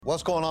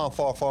What's going on,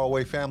 far, far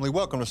away family?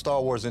 Welcome to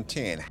Star Wars in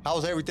 10.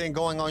 How's everything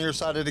going on your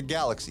side of the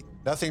galaxy?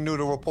 Nothing new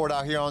to report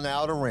out here on the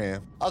Outer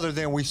Rim, other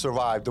than we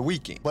survived the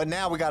weekend. But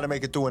now we gotta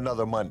make it through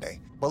another Monday.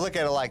 But look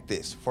at it like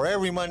this. For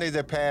every Monday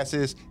that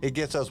passes, it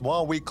gets us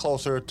 1 week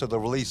closer to the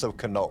release of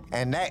Kenobi.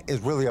 And that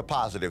is really a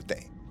positive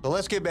thing. So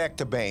let's get back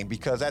to Bane,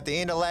 because at the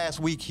end of last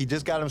week, he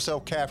just got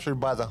himself captured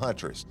by the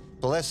Huntress.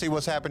 So let's see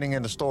what's happening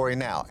in the story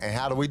now. And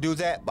how do we do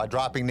that? By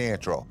dropping the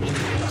intro.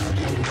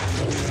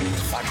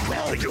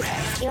 What will you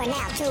have? You are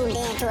now tuned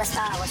in to a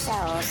Star Wars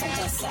show, so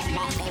just sit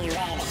back and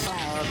ready to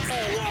flow.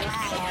 Clear your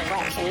mind of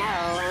what you know,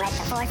 and let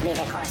the force be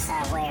the course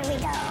of where we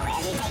go.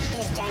 As we take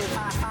this journey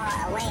far,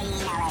 far away,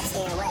 now let's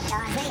hear what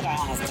Darth Vader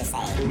has to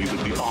say. We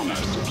would be honored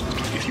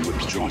if you would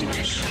join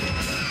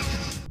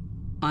us.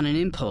 On an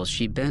impulse,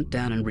 she bent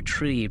down and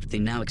retrieved the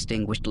now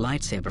extinguished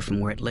lightsaber from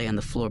where it lay on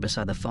the floor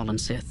beside the fallen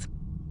Sith.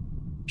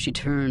 She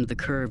turned the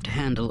curved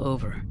handle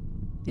over,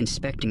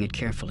 inspecting it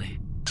carefully.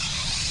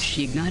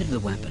 She ignited the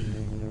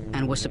weapon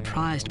and was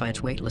surprised by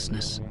its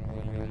weightlessness.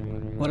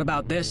 "What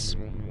about this?"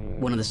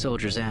 one of the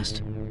soldiers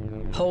asked,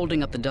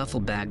 holding up the duffel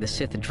bag the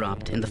Sith had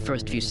dropped in the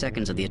first few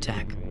seconds of the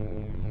attack.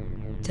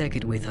 "Take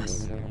it with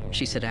us,"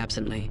 she said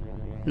absently,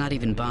 not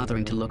even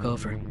bothering to look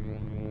over.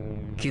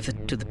 "Give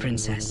it to the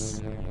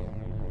princess."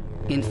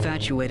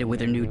 Infatuated with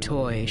her new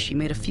toy, she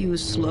made a few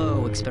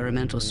slow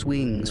experimental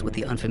swings with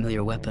the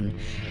unfamiliar weapon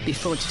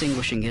before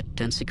extinguishing it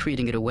and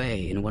secreting it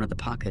away in one of the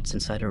pockets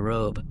inside her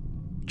robe,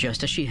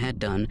 just as she had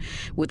done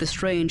with the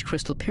strange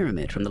crystal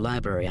pyramid from the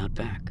library out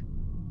back.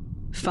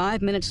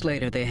 5 minutes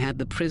later, they had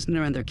the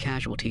prisoner and their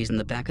casualties in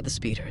the back of the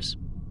speeders,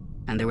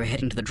 and they were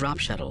heading to the drop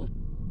shuttle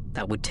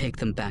that would take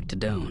them back to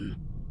Doan.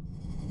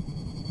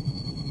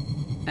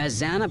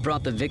 As Zannah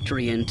brought the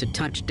Victory to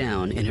touch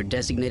down in her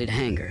designated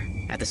hangar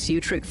at the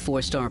Sutric 4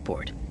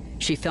 starport,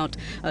 she felt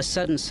a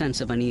sudden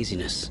sense of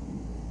uneasiness.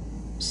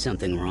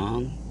 "Something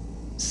wrong?"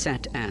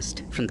 Set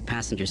asked from the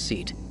passenger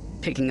seat,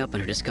 picking up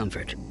on her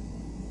discomfort.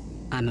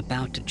 "I'm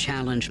about to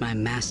challenge my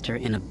master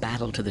in a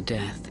battle to the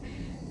death,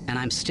 and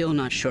I'm still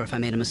not sure if I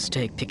made a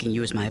mistake picking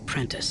you as my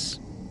apprentice,"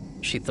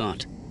 she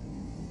thought.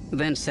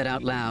 Then said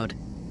out loud,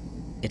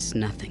 "It's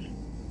nothing."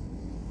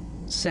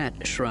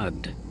 Set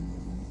shrugged.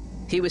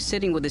 He was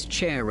sitting with his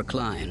chair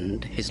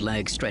reclined, his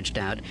legs stretched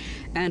out,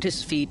 and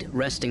his feet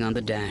resting on the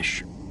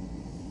dash.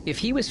 If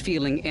he was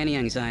feeling any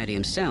anxiety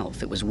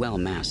himself, it was well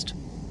masked.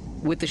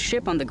 With the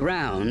ship on the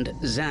ground,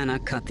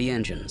 Zannah cut the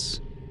engines.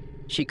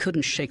 She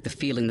couldn't shake the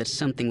feeling that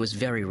something was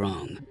very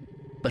wrong,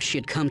 but she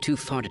had come too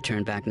far to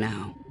turn back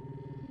now.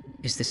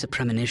 Is this a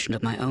premonition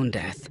of my own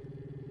death?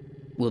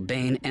 Will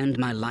Bane end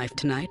my life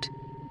tonight?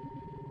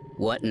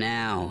 "What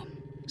now?"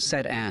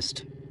 Set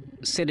asked,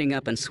 sitting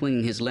up and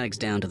swinging his legs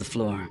down to the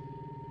floor.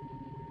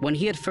 When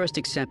he had first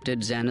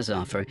accepted Zannah's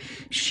offer,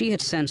 she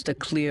had sensed a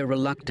clear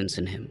reluctance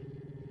in him.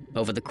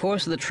 Over the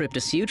course of the trip to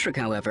Sutric,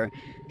 however,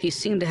 he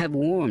seemed to have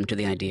warmed to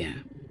the idea.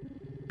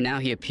 Now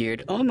he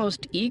appeared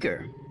almost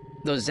eager,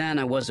 though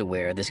Zannah was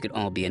aware this could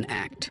all be an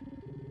act.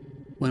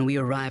 "When we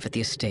arrive at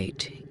the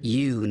estate,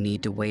 you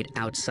need to wait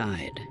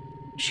outside,"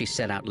 she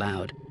said out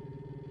loud.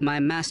 "My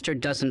master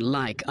doesn't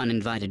like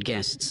uninvited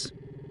guests."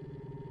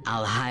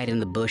 "I'll hide in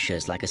the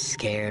bushes like a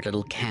scared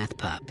little cat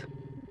pup,"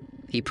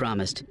 he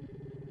promised.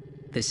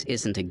 "This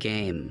isn't a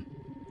game,"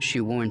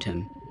 she warned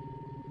him.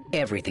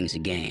 "Everything's a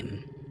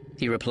game,"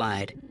 he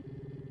replied.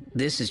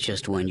 "This is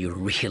just one you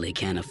really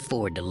can't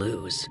afford to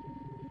lose.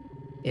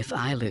 If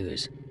I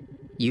lose,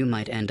 you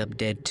might end up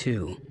dead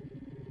too.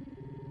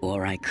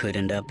 Or I could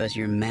end up as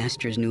your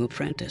master's new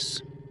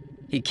apprentice,"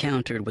 he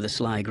countered with a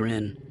sly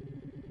grin.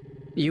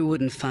 "You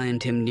wouldn't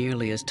find him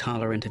nearly as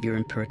tolerant of your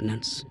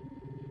impertinence.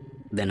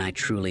 Then I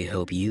truly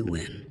hope you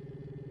win.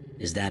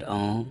 Is that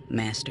all,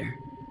 master?"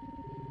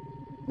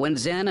 When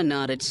Zannah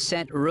nodded,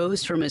 Set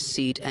rose from his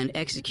seat and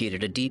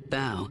executed a deep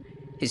bow,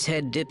 his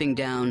head dipping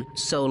down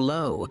so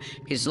low,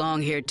 his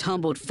long hair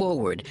tumbled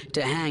forward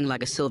to hang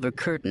like a silver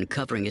curtain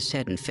covering his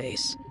head and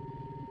face.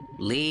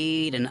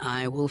 "Lead and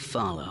I will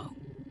follow,"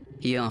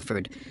 he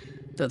offered,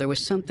 though there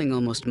was something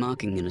almost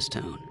mocking in his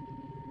tone.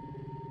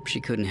 She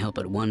couldn't help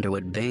but wonder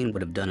what Bane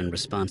would have done in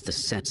response to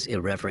Set's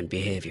irreverent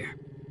behavior.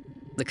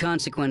 The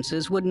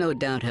consequences would no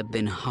doubt have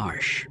been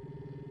harsh.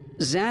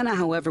 Zannah,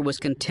 however, was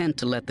content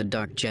to let the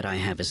Dark Jedi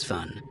have his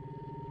fun.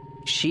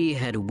 She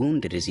had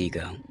wounded his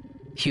ego,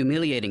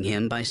 humiliating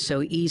him by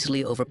so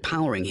easily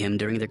overpowering him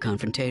during their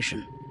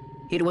confrontation.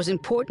 It was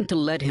important to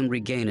let him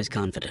regain his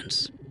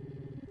confidence.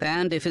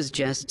 And if his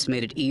jests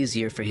made it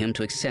easier for him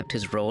to accept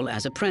his role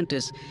as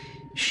apprentice,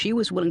 she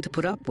was willing to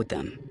put up with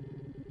them.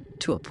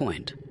 To a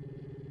point.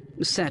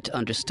 Set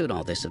understood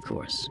all this, of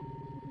course.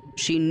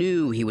 She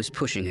knew he was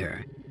pushing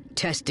her,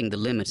 testing the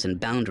limits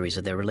and boundaries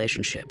of their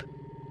relationship.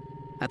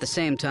 At the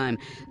same time,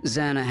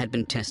 Zannah had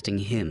been testing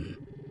him.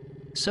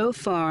 So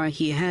far,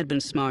 he had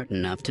been smart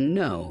enough to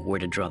know where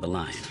to draw the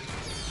line.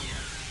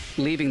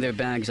 Leaving their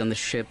bags on the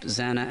ship,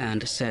 Zannah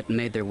and Set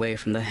made their way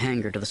from the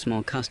hangar to the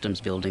small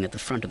customs building at the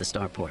front of the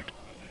starport.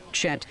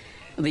 Chet,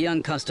 the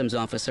young customs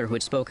officer who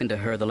had spoken to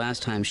her the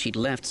last time she'd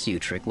left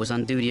Sutric, was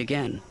on duty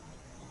again.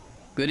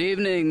 "Good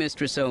evening,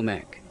 Mistress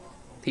Omek,"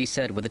 he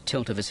said with a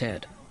tilt of his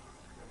head.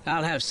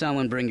 I'll have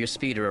someone bring your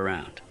speeder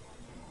around.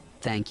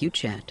 Thank you,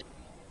 Chet.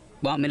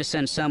 Want me to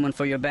send someone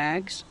for your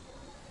bags?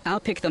 I'll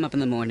pick them up in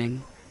the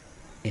morning.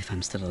 If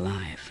I'm still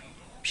alive,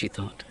 she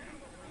thought.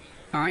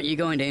 Aren't you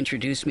going to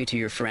introduce me to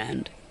your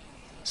friend?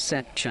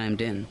 Set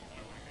chimed in.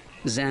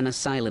 Xana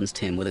silenced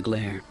him with a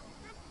glare.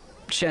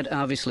 Chet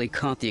obviously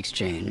caught the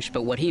exchange,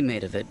 but what he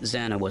made of it,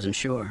 Xana wasn't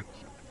sure.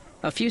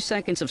 A few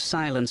seconds of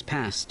silence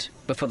passed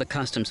before the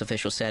customs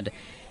official said,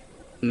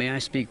 May I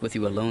speak with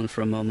you alone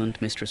for a moment,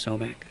 Mr.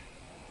 Sobek?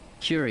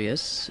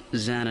 Curious,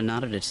 Xana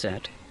nodded at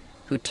Set,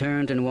 who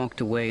turned and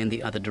walked away in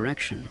the other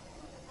direction,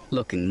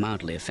 looking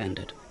mildly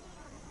offended.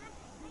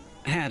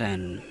 Had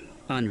an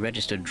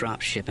unregistered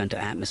dropship into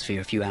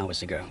atmosphere a few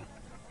hours ago,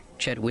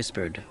 Chet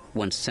whispered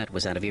once Set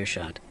was out of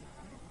earshot.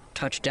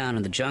 Touched down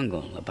in the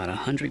jungle about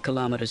 100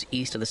 kilometers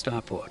east of the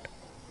starport.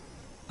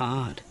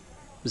 Odd,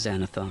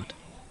 Xana thought.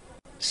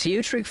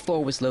 Ciutric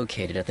 4 was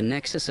located at the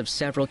nexus of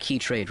several key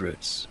trade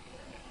routes,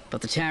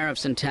 but the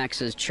tariffs and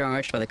taxes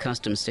charged by the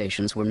customs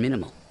stations were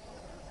minimal.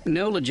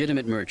 No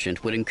legitimate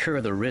merchant would incur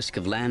the risk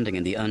of landing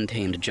in the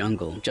untamed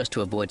jungle just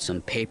to avoid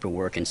some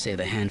paperwork and save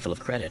a handful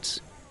of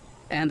credits.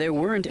 And there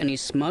weren't any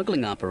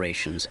smuggling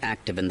operations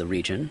active in the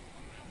region.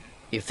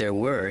 If there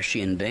were,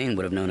 she and Bane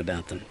would have known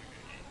about them.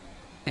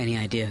 Any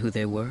idea who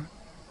they were?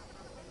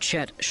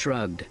 Chet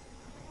shrugged.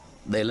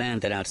 They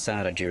landed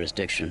outside our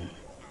jurisdiction,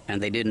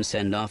 and they didn't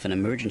send off an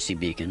emergency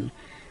beacon,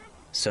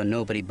 so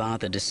nobody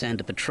bothered to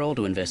send a patrol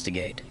to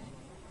investigate.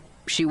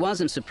 She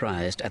wasn't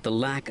surprised at the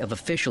lack of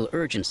official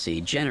urgency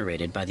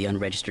generated by the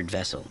unregistered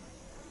vessel.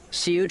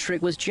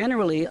 Ciutric was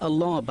generally a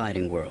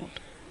law-abiding world.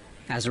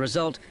 As a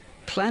result,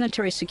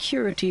 planetary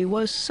security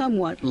was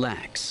somewhat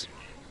lax.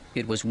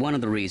 It was one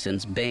of the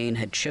reasons Bane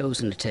had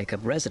chosen to take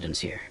up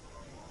residence here.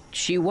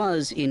 She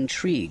was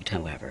intrigued,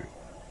 however.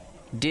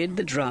 Did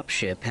the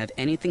dropship have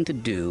anything to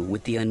do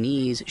with the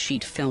unease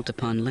she'd felt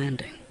upon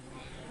landing?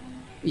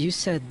 You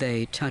said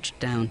they touched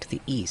down to the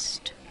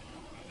east.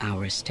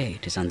 Our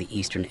estate is on the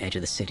eastern edge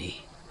of the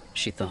city,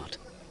 she thought.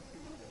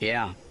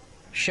 Yeah.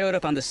 Showed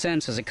up on the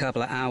census a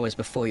couple of hours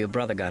before your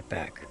brother got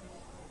back.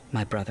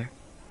 My brother?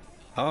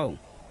 Oh,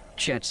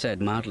 Chet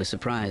said, mildly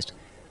surprised.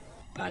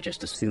 I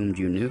just assumed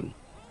you knew.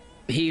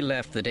 He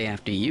left the day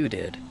after you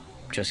did.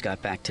 Just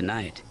got back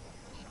tonight.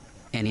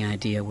 Any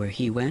idea where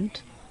he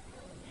went?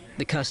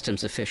 The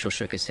customs official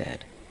shook his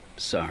head.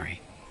 Sorry.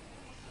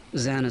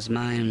 Xana's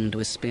mind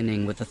was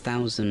spinning with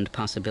 1,000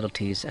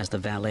 possibilities as the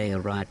valet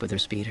arrived with her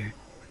speeder.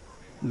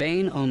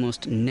 Bane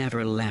almost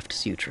never left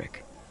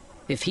Ciutric.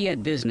 If he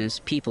had business,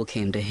 people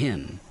came to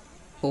him,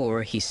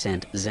 or he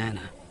sent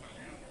Xana.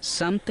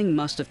 Something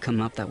must have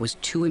come up that was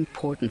too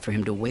important for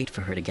him to wait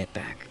for her to get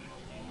back.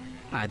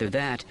 Either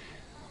that,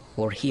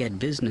 or he had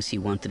business he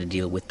wanted to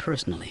deal with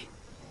personally.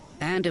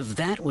 And if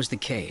that was the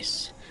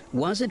case,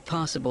 was it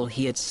possible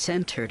he had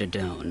sent her to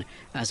Doan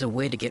as a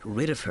way to get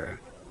rid of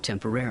her,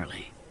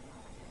 temporarily?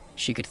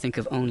 She could think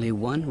of only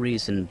one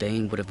reason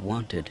Bane would have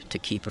wanted to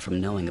keep her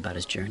from knowing about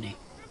his journey.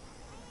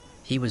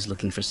 He was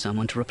looking for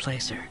someone to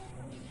replace her.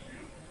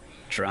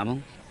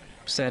 Trouble?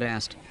 Set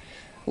asked,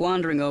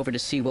 wandering over to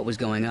see what was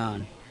going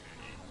on.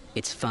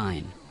 It's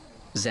fine,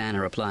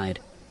 Xana replied,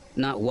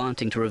 not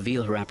wanting to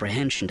reveal her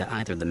apprehension to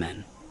either of the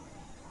men.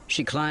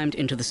 She climbed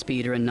into the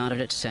speeder and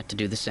nodded at Set to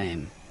do the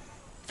same.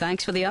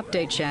 Thanks for the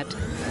update, Chet.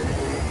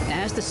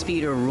 As the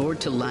speeder roared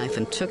to life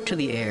and took to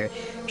the air,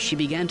 she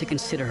began to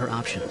consider her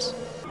options.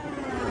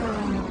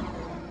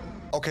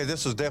 Okay,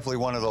 this was definitely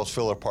one of those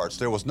filler parts.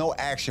 There was no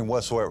action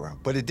whatsoever,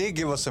 but it did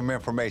give us some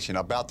information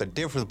about the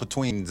difference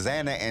between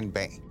Xana and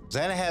Bane.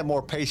 Xana had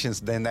more patience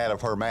than that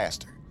of her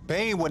master.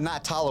 Bane would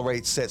not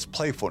tolerate Set's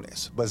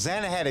playfulness, but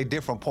Xana had a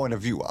different point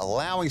of view,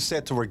 allowing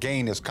Set to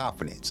regain his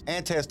confidence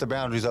and test the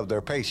boundaries of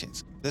their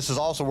patience. This is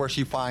also where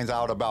she finds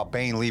out about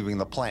Bane leaving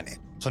the planet.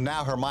 So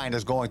now her mind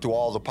is going through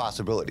all the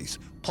possibilities.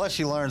 Plus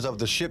she learns of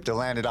the ship that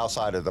landed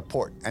outside of the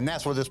port, and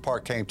that's where this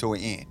part came to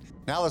an end.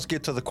 Now let's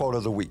get to the quote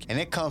of the week, and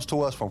it comes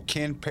to us from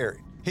Ken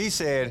Parrott. He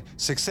said,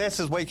 "Success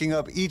is waking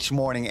up each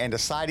morning and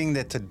deciding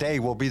that today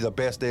will be the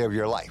best day of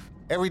your life.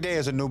 Every day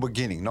is a new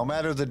beginning, no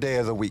matter the day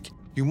of the week.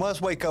 You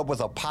must wake up with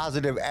a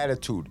positive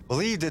attitude.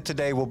 Believe that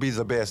today will be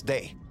the best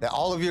day, that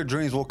all of your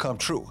dreams will come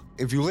true.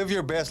 If you live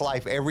your best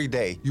life every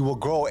day, you will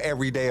grow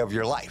every day of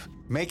your life,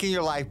 making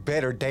your life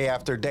better day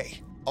after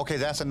day." Okay,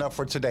 that's enough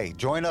for today.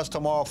 Join us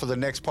tomorrow for the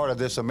next part of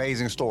this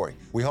amazing story.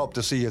 We hope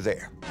to see you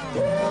there.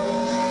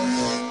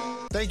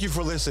 Thank you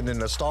for listening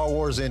to Star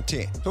Wars in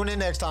 10. Tune in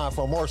next time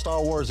for more Star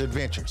Wars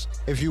adventures.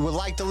 If you would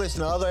like to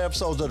listen to other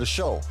episodes of the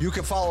show, you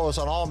can follow us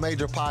on all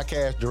major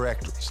podcast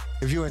directories.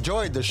 If you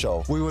enjoyed the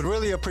show, we would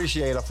really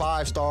appreciate a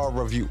 5-star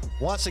review.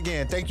 Once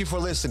again, thank you for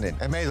listening,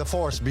 and may the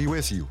Force be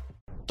with you.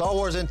 Star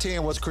Wars in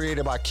 10 was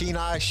created by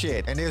Kenai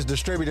Shed and is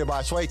distributed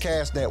by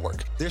Swaycast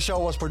Network. This show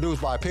was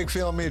produced by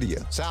Pigfield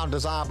Media, sound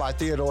designed by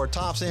Theodore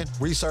Thompson,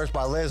 research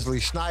by Leslie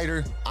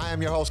Schneider. I am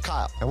your host,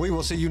 Kyle, and we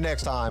will see you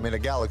next time in a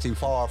galaxy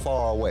far,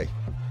 far away.